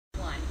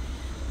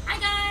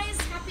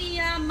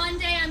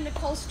I'm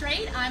Nicole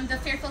Straight. I'm the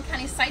Fairfield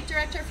County Site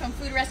Director from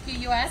Food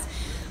Rescue US.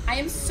 I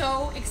am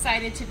so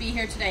excited to be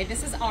here today.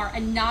 This is our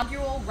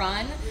inaugural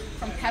run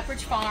from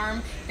Pepperidge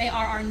Farm. They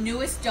are our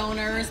newest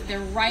donors. They're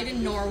right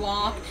in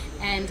Norwalk.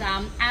 And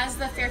as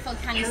the Fairfield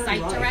County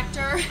Site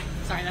Director,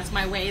 sorry, that's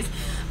my ways,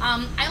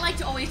 I like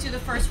to always do the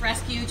first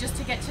rescue just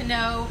to get to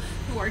know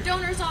who our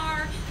donors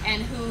are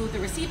and who the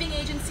receiving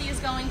agency is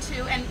going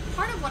to. And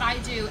part of what I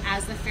do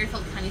as the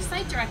Fairfield County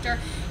Site Director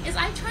is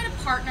I try to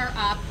partner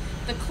up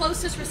the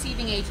closest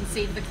receiving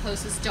agency to the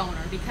closest donor,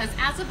 because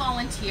as a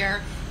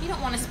volunteer, you don't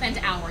want to spend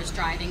hours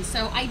driving.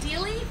 So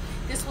ideally,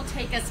 this will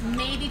take us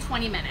maybe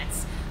 20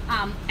 minutes.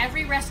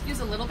 Every rescue is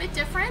a little bit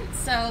different.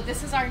 So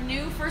this is our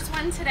new first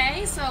one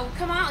today. So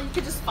come on, you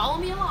can just follow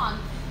me along.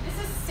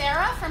 This is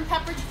Sarah from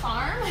Pepperidge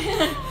Farm.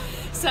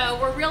 So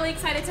we're really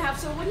excited to have,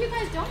 so what are you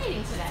guys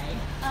donating today?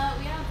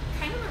 We have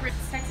kind of a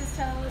Texas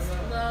toast,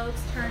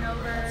 loaves,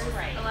 turnovers,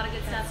 a lot of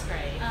good stuff. That's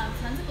great.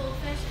 Tons of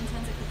goldfish and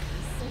tons of cookies.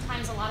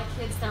 Sometimes a lot of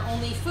kids, their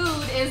only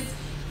food is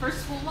for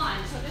school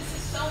lunch. So this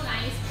is so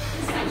nice.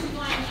 This is actually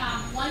going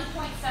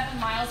 1.7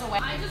 miles away.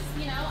 I just,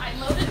 I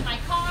loaded my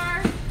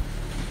car.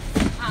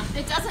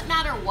 It doesn't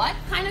matter what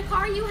kind of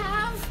car you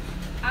have.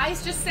 I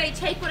just say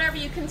take whatever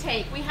you can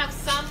take. We have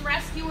some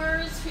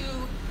rescuers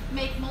who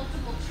make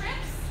multiple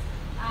trips.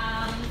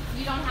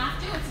 You don't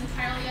have to, it's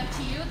entirely up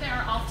to you. There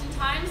are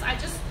oftentimes, I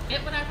just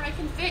get whatever I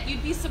can fit.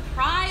 You'd be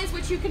surprised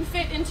what you can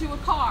fit into a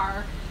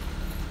car.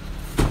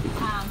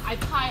 I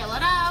pile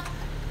it up.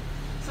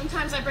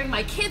 Sometimes I bring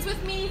my kids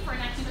with me for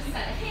an extra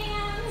set of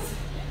hands.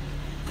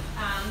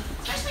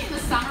 Especially in the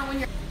summer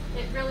when it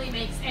really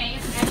makes,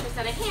 it's an extra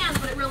set of hands,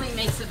 but it really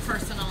makes it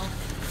personal.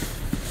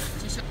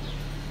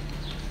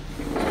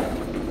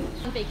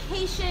 On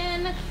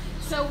vacation,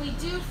 so we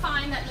do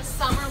find that in the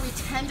summer we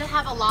tend to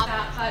have a lot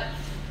of,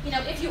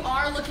 but if you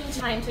are looking to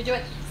time to do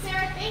it.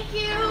 Sarah, thank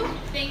you.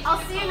 I'll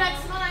see you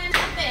next month.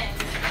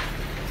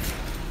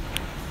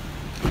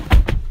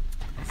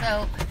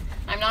 So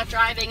I'm not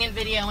driving and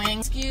videoing.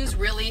 Rescues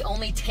really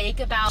only take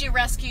about, we do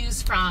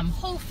rescues from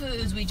Whole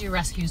Foods, we do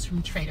rescues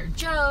from Trader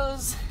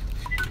Joe's.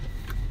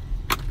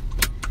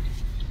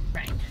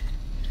 Right.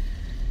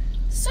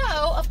 So,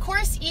 of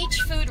course, each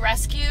food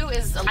rescue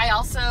is, I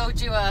also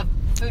do a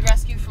food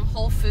rescue from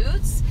Whole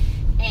Foods.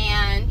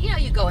 And,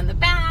 you go in the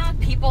back.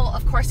 People,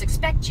 of course,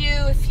 expect you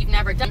if you've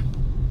never done.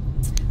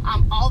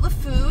 All the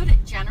food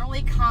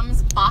generally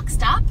comes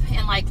boxed up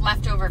in like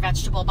leftover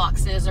vegetable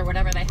boxes or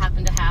whatever they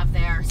happen to have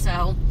there.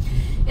 So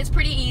it's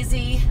pretty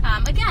easy.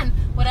 Again,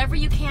 whatever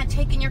you can't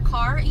take in your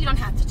car, you don't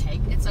have to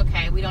take. It's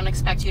okay. We don't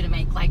expect you to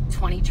make like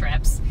 20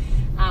 trips.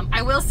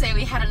 I will say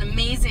we had an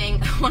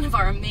amazing, one of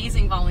our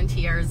amazing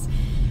volunteers,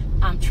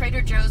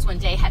 Trader Joe's one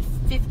day had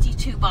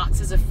 52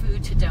 boxes of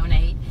food to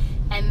donate.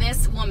 And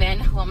this woman,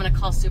 who I'm going to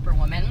call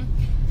Superwoman,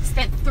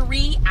 spent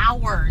 3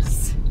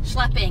 hours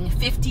schlepping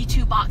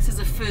 52 boxes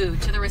of food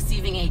to the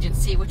receiving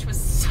agency, which was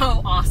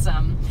so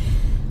awesome.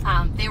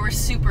 They were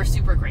super,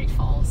 super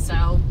grateful.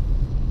 So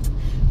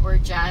we're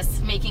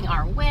just making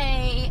our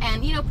way.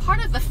 And,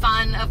 part of the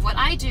fun of what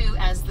I do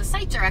as the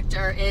site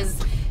director is,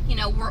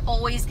 we're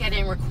always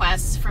getting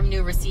requests from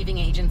new receiving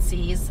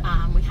agencies.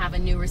 We have a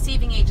new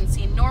receiving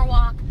agency in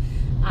Norwalk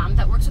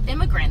that works with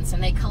immigrants,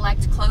 and they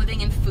collect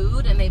clothing and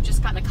food, and they've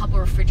just gotten a couple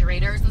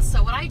refrigerators. And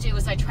so what I do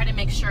is I try to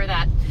make sure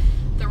that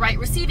the right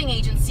receiving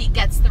agency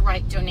gets the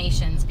right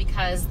donations,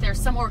 because there's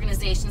some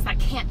organizations that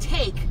can't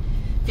take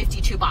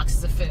 52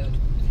 boxes of food,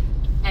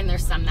 and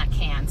there's some that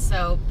can.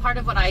 So part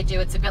of what I do,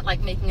 it's a bit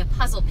like making a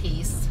puzzle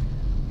piece,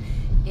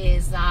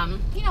 is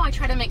I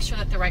try to make sure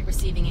that the right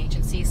receiving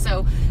agency.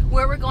 So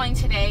where we're going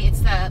today, it's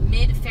the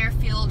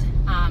Mid-Fairfield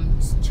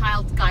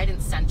Child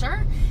Guidance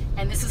Center,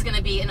 and this is going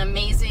to be an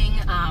amazing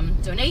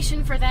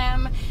donation for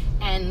them.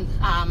 And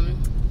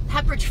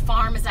Pepperidge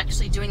Farm is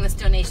actually doing this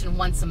donation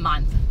once a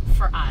month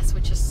for us,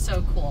 which is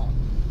so cool.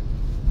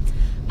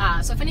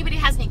 So if anybody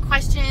has any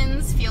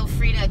questions, feel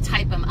free to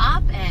type them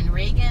up, and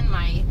Reagan,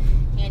 my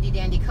handy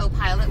dandy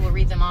co-pilot, will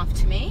read them off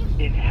to me.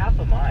 In half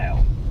a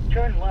mile,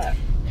 turn left.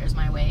 There's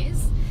my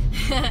ways.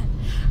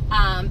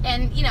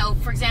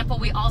 And for example,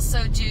 we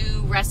also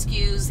do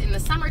rescues in the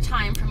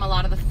summertime from a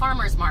lot of the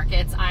farmers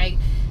markets. I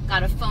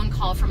got a phone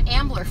call from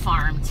Ambler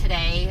Farm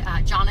today.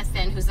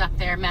 Jonathan, who's up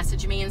there,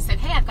 messaged me and said,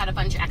 hey, I've got a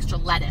bunch of extra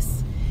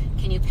lettuce.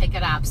 Can you pick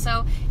it up?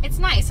 So it's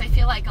nice. I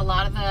feel like a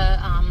lot of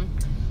the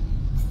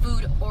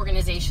food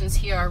organizations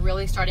here are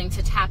really starting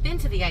to tap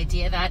into the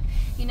idea that,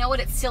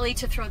 it's silly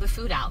to throw the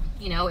food out.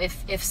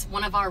 If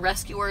one of our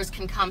rescuers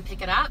can come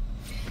pick it up,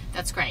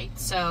 that's great.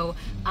 So,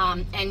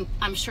 and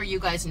I'm sure you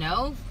guys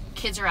know,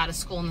 kids are out of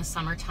school in the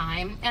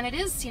summertime, and it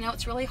is,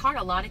 it's really hard.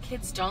 A lot of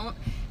kids don't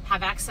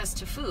have access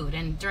to food,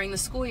 and during the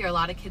school year, a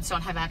lot of kids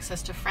don't have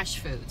access to fresh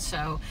food.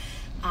 So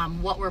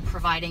what we're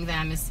providing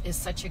them is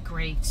such a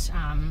great,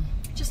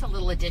 just a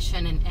little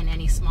addition in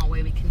any small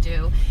way we can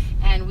do.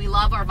 And we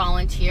love our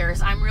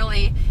volunteers. I'm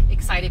really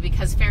excited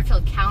because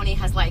Fairfield County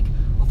has like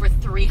over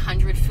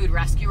 300 food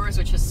rescuers,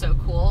 which is so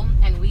cool.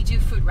 And we do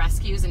food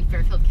rescues in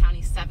Fairfield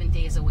County 7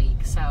 days a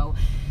week. So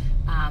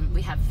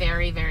We have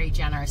very, very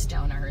generous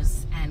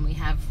donors, and we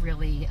have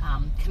really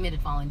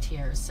committed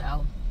volunteers.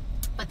 So,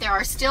 but there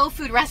are still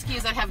food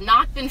rescues that have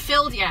not been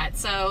filled yet.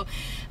 So,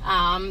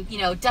 you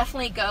know,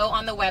 definitely go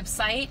on the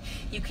website.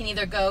 You can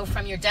either go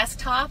from your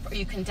desktop or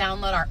you can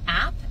download our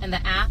app, and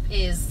the app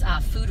is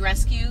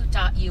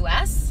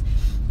foodrescue.us.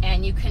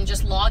 And you can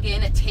just log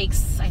in. It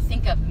takes, I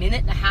think, a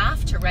minute and a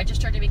half to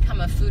register to become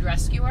a food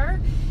rescuer.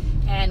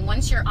 And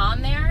once you're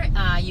on there,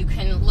 you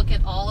can look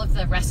at all of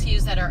the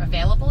rescues that are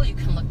available. You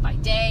can look by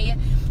day.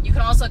 You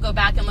can also go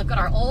back and look at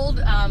our old,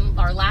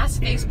 our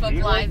last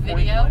Facebook Live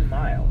video. 0.1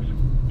 miles,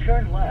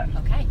 turn left.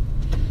 Okay.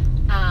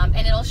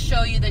 And it'll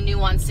show you the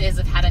nuances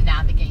of how to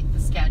navigate the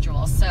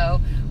schedule. So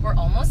we're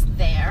almost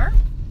there.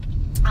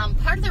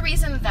 Part of the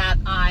reason that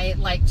I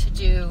like to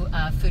do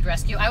food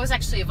rescue, I was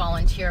actually a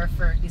volunteer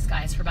for these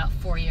guys for about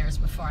 4 years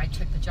before I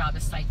took the job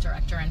as site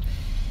director. And,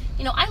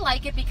 you know, I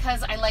like it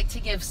because I like to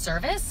give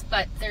service,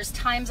 but there's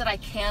times that I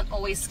can't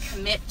always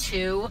commit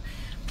to,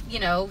 you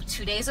know,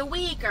 2 days a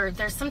week, or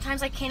there's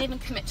sometimes I can't even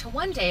commit to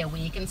 1 day a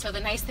week. And so the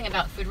nice thing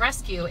about food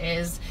rescue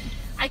is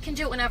I can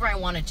do it whenever I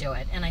want to do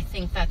it. And I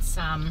think that's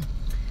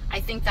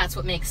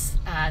what makes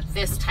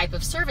this type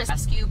of service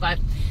rescue, but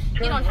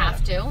you don't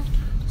have to.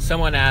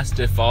 Someone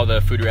asked if all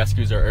the food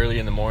rescues are early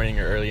in the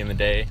morning or early in the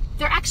day.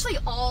 They're actually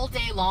all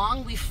day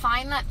long. We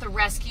find that the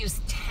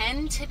rescues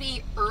tend to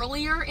be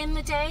earlier in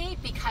the day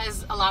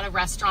because a lot of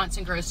restaurants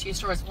and grocery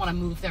stores want to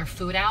move their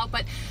food out.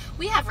 But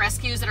we have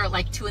rescues that are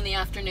like 2 in the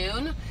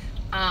afternoon.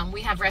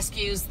 We have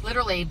rescues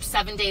literally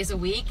 7 days a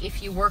week.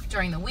 If you work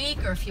during the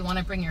week or if you want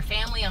to bring your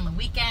family on the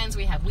weekends,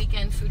 we have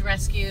weekend food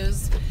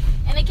rescues.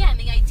 And again,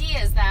 the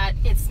idea is that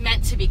it's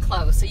meant to be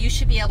close. So you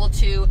should be able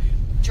to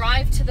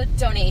drive to the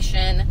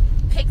donation,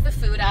 pick the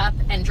food up,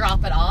 and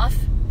drop it off,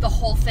 the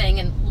whole thing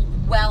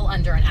in well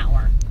under an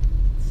hour.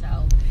 So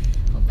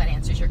hope that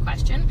answers your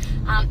question.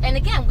 And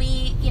again,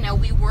 we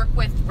work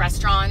with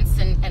restaurants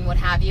and what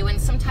have you, and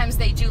sometimes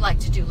they do like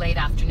to do late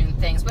afternoon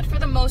things, but for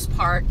the most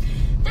part,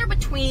 they're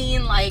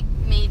between like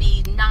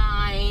maybe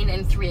 9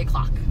 and 3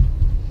 o'clock.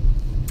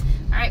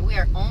 All right, we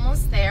are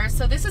almost there.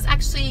 So this is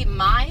actually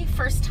my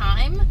first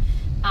time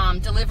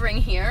delivering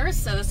here,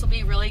 so this will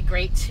be really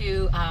great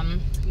to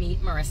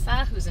meet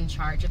Marissa, who's in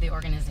charge of the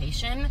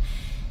organization,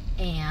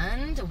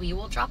 and we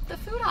will drop the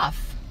food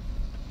off.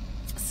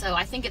 So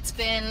I think it's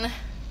been,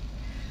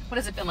 what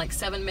has it been, like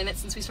 7 minutes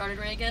since we started,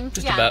 Reagan?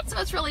 Just about. So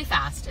it's really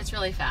fast. It's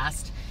really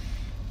fast.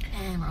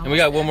 And we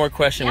got one more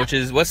question, which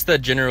is, what's the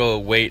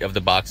general weight of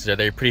the boxes? Are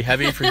they pretty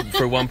heavy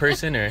for one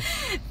person, or?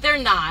 They're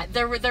not.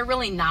 They're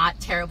really not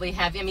terribly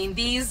heavy. I mean,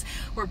 these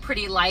were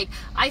pretty light.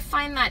 I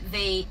find that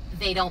they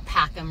don't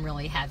pack them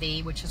really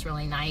heavy, which is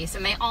really nice.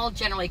 And they all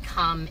generally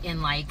come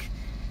in like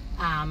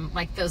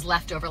those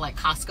leftover like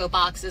Costco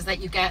boxes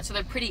that you get. So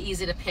they're pretty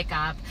easy to pick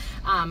up.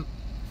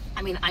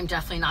 I mean, I'm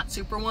definitely not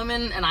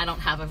Superwoman, and I don't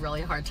have a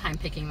really hard time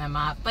picking them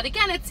up. But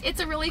again, it's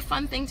a really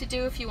fun thing to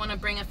do if you want to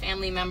bring a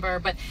family member.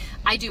 But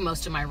I do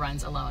most of my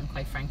runs alone,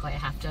 quite frankly. I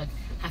have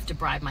to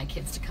bribe my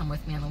kids to come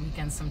with me on the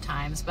weekends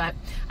sometimes. But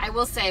I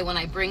will say, when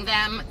I bring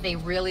them, they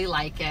really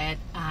like it.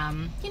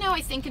 You know,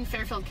 I think in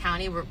Fairfield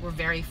County, we're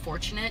very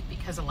fortunate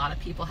because a lot of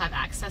people have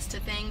access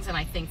to things. And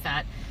I think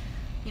that,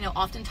 you know,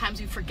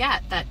 oftentimes we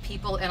forget that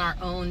people in our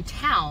own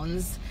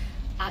towns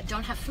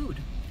don't have food.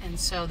 And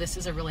so this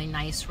is a really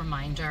nice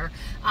reminder.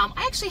 I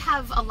actually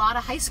have a lot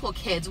of high school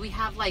kids. We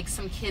have like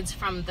some kids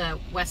from the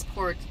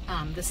Westport,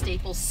 the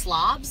Staples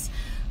Slobs,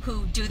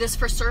 who do this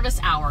for service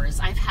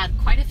hours. I've had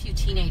quite a few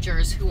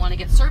teenagers who want to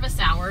get service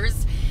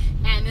hours,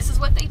 and this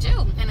is what they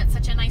do. And it's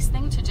such a nice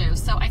thing to do.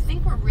 So I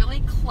think we're really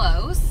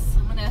close.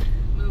 I'm gonna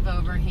move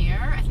over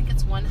here. I think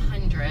it's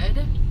 100.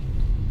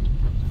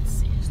 Let's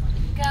see, just let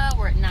me go.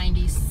 We're at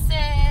 96.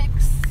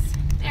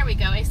 There we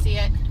go, I see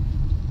it.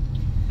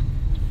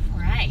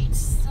 Right,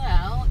 so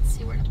let's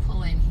see where to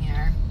pull in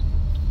here.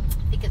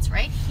 I think it's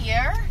right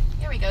here.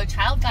 Here we go,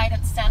 Child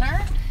Guidance Center.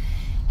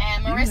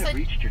 And Marissa,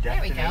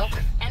 there we go.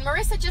 And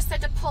Marissa just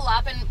said to pull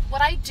up. And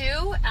what I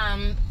do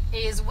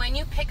is when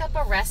you pick up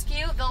a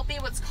rescue, there'll be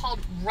what's called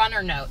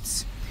runner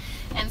notes.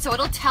 And so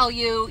it'll tell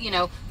you, you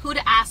know, who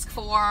to ask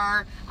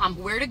for,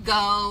 where to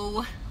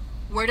go,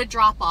 where to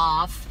drop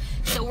off.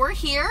 So we're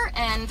here,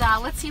 and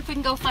let's see if we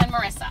can go find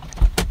Marissa.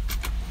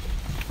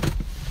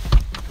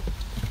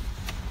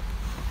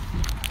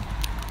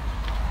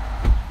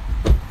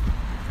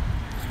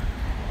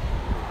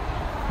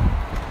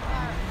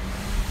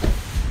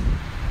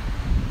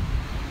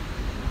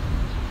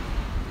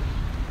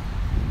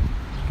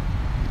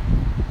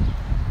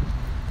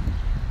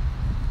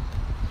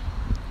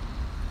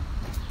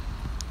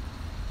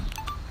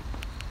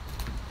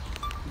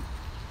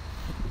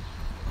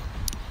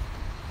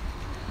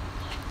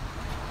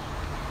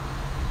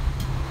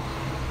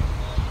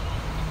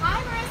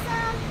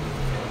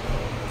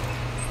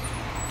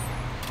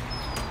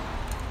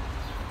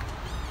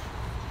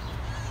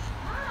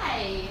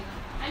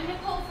 I'm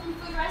Nicole from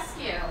Food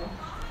Rescue.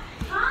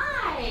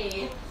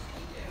 Hi.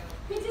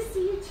 Good to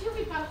see you too.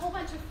 We've got a whole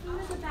bunch of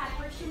food in the back.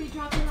 Where should we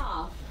drop it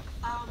off?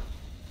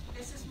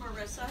 This is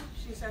Marissa.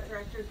 She's our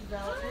Director of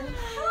Development.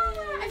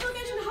 I feel like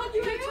I should hug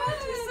you. I've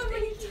talked to you so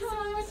many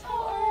times.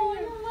 Oh,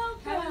 you're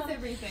welcome. How is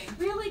everything?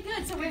 Really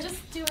good. So we're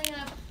just doing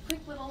a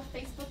quick little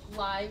Facebook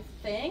Live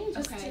thing,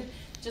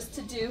 just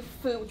to do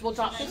food. We'll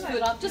drop this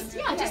food off. Just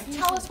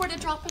tell us where to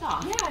drop it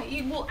off.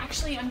 Yeah, well,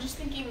 actually, I'm just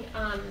thinking,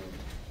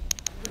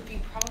 would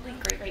be probably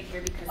great right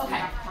here because we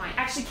have clients.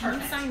 Actually, can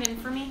you sign in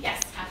for me?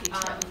 Yes, happy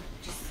to.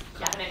 Just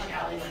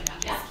confidentiality. You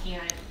just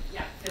can't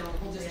film.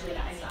 We'll just do it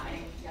outside.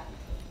 Yeah.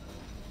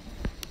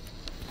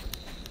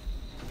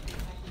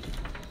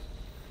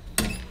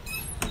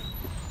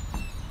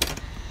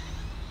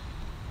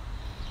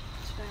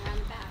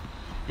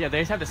 Yeah, they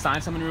just have to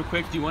sign something real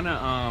quick. Do you want to,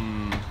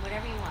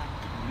 Whatever you want.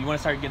 you want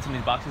to start getting some of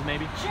these boxes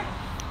maybe? Sure.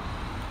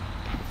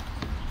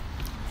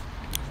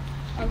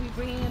 Are we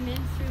bringing them in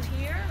through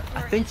here,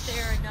 or is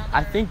there another?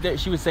 I think that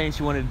she was saying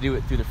she wanted to do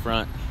it through the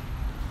front.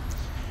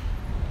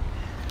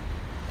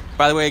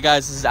 By the way,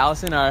 guys, this is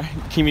Allison, our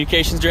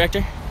communications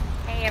director.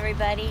 Hey,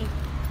 everybody.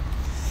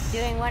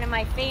 Doing one of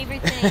my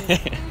favorite things,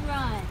 food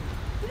run.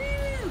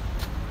 Woo!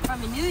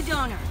 From a new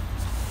donor.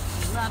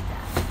 Love that.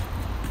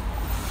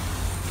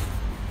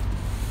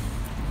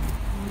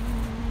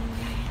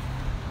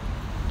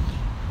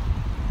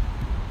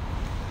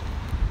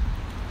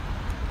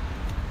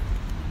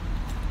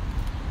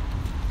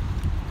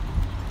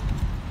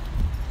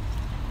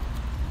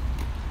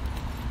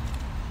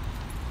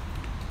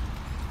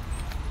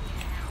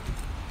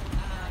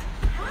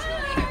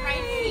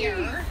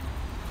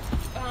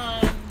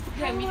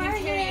 Yeah, we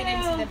can carry it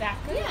into the back.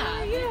 Good.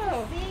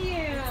 Yeah. See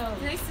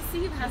you. Nice to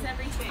see you. How's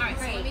everything? All right,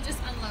 so let me just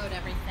unload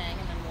everything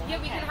and then we'll.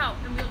 Yeah, we can help.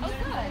 And we'll do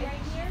it good. right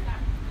here.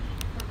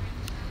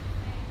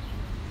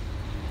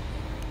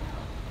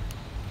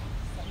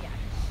 So yeah,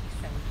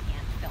 so we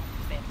can't film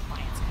with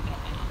clients coming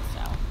in now.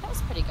 So that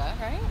was pretty good,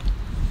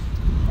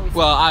 right?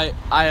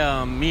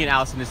 Well, me and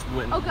Allison just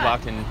went and good.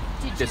 walked and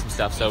did some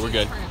stuff, so Did we're you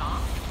good. Turn it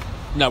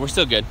off? No, we're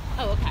still good.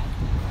 Oh, okay.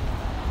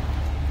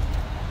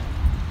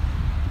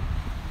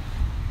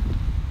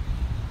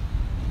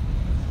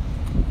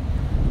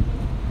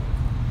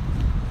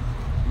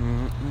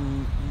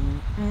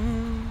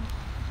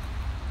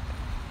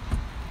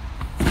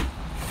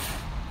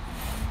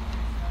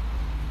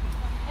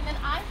 And then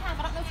I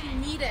don't know if you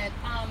need it,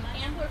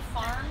 Ambler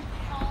Farm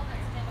called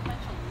and they have a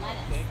bunch of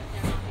lettuce that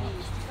they're not going to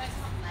use. Do you guys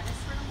want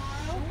lettuce for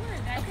tomorrow?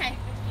 Sure. Okay.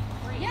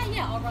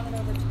 Yeah, I'll run it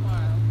over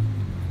tomorrow.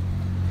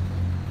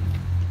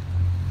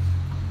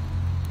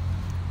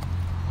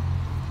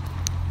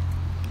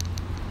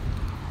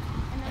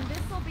 And then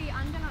this will be,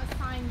 I'm going to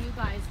assign you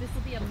guys, this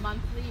will be a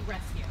monthly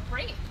rescue.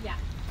 Great. Yeah.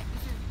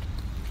 This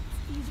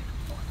is easier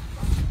for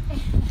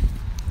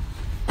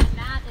And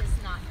that is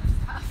not your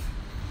stuff.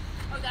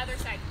 Oh, the other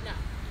side. No.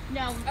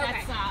 No,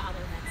 that's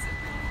other that's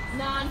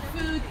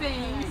non-food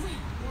things.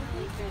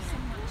 Thank you so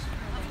much.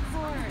 Of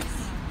course.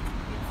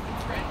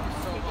 It's great.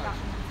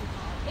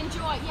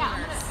 Enjoy. Yeah,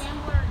 I'm gonna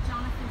Ambler,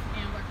 Jonathan's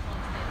Ambler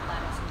called today the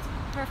lettuce.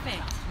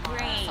 Perfect.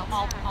 Tomorrow, Great. So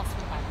I'll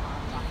swing by tomorrow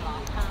and drop it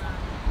off.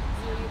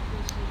 Really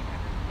appreciate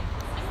everything.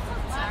 I'm so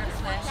It's glad our this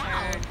worked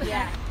pleasure. out.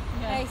 Yeah.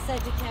 I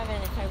said to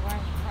Kevin, if I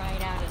weren't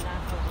cried out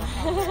enough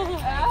over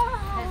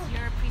because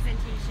your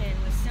presentation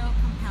was so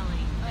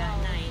compelling that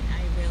night.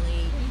 I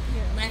really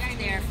left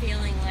there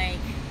feeling like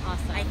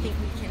Awesome. I think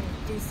we can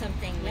do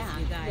something with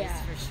you guys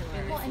for sure.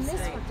 Well, and this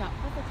worked out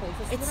perfectly.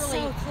 It's It's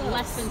literally so close.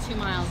 less than 2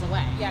 miles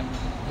away. Yep.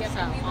 So,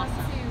 And we want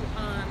awesome. to,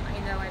 I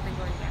know I've been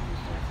going back and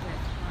forth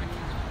with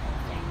Anya on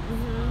things.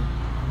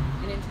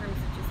 And in terms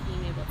of just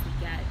being able to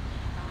get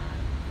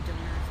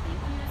donors'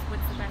 thank yous,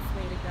 what's the best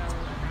way to go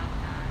about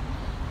that?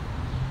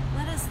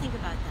 Let us think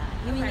about that.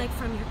 You mean Okay. like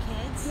from your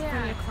kids, Yeah,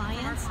 from your from our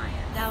clients?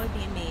 clients. That would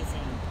be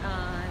amazing.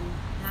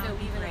 That So would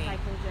be even great. if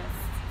I can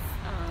just,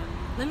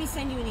 Let me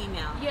send you an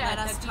email. Yeah, Let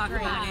us that'd be talk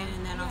great. about it,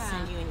 and then I'll Yeah.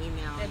 send you an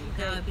email. That'd be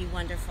That great. would be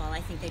wonderful. I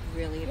think they'd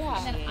really And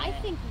appreciate then I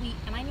it. think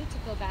I need to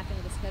go back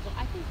into the schedule.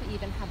 I think we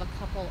even have a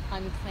couple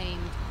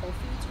unclaimed Whole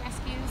Foods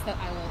rescues that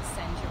I will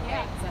send your way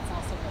Yeah. because that's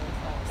also really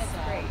close. That's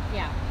so, great.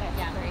 Yeah,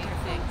 That's great.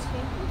 perfect.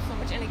 Thank you so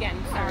much. And again,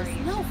 sorry.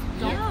 No,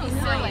 don't No, be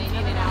no. silly.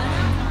 Don't worry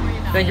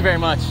about Thank you very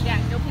much. Yeah,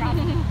 no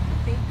problem.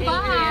 Thank you.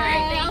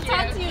 Bye. I'll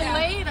talk to you Yeah.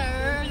 later.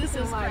 This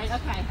is great.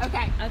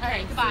 Okay. All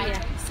right. Goodbye. see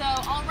ya. So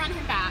I'll run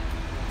him back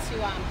to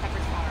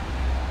Pepperidge Farm.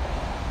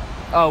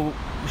 Oh,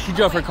 she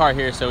drove her car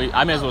here, so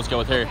I may as well just go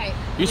with her. Okay.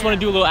 You just want to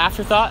do a little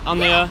afterthought on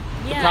the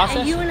process?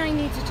 and you and I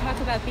need to talk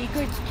about Be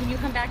Good. Can you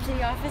come back to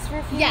the office for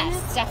a few Yes,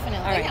 minutes? definitely.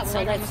 All right, Yeah, so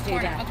we're right let's around the do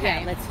corner. that. Okay.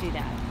 Yeah, let's do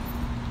that.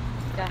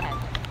 Go ahead.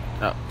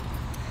 Oh,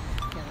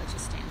 Yeah, let's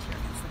just stand here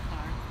against the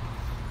car.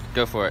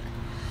 go for it.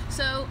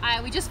 So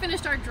we just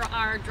finished our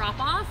drop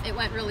off. It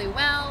went really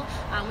well.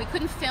 We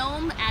couldn't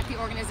film at the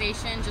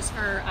organization just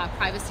for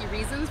privacy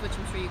reasons, which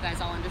I'm sure you guys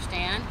all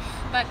understand.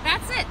 But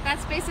that's it.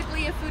 That's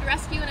basically a food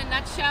rescue in a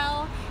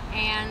nutshell.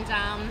 And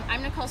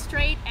I'm Nicole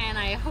Straight, and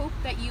I hope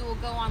that you will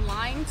go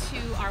online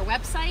to our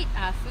website,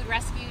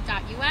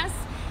 foodrescue.us,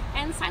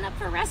 and sign up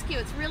for a rescue.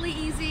 It's really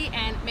easy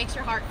and makes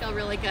your heart feel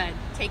really good.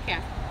 Take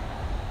care.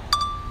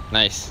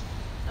 Nice.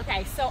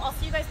 Okay, so I'll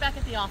see you guys back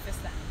at the office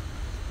then.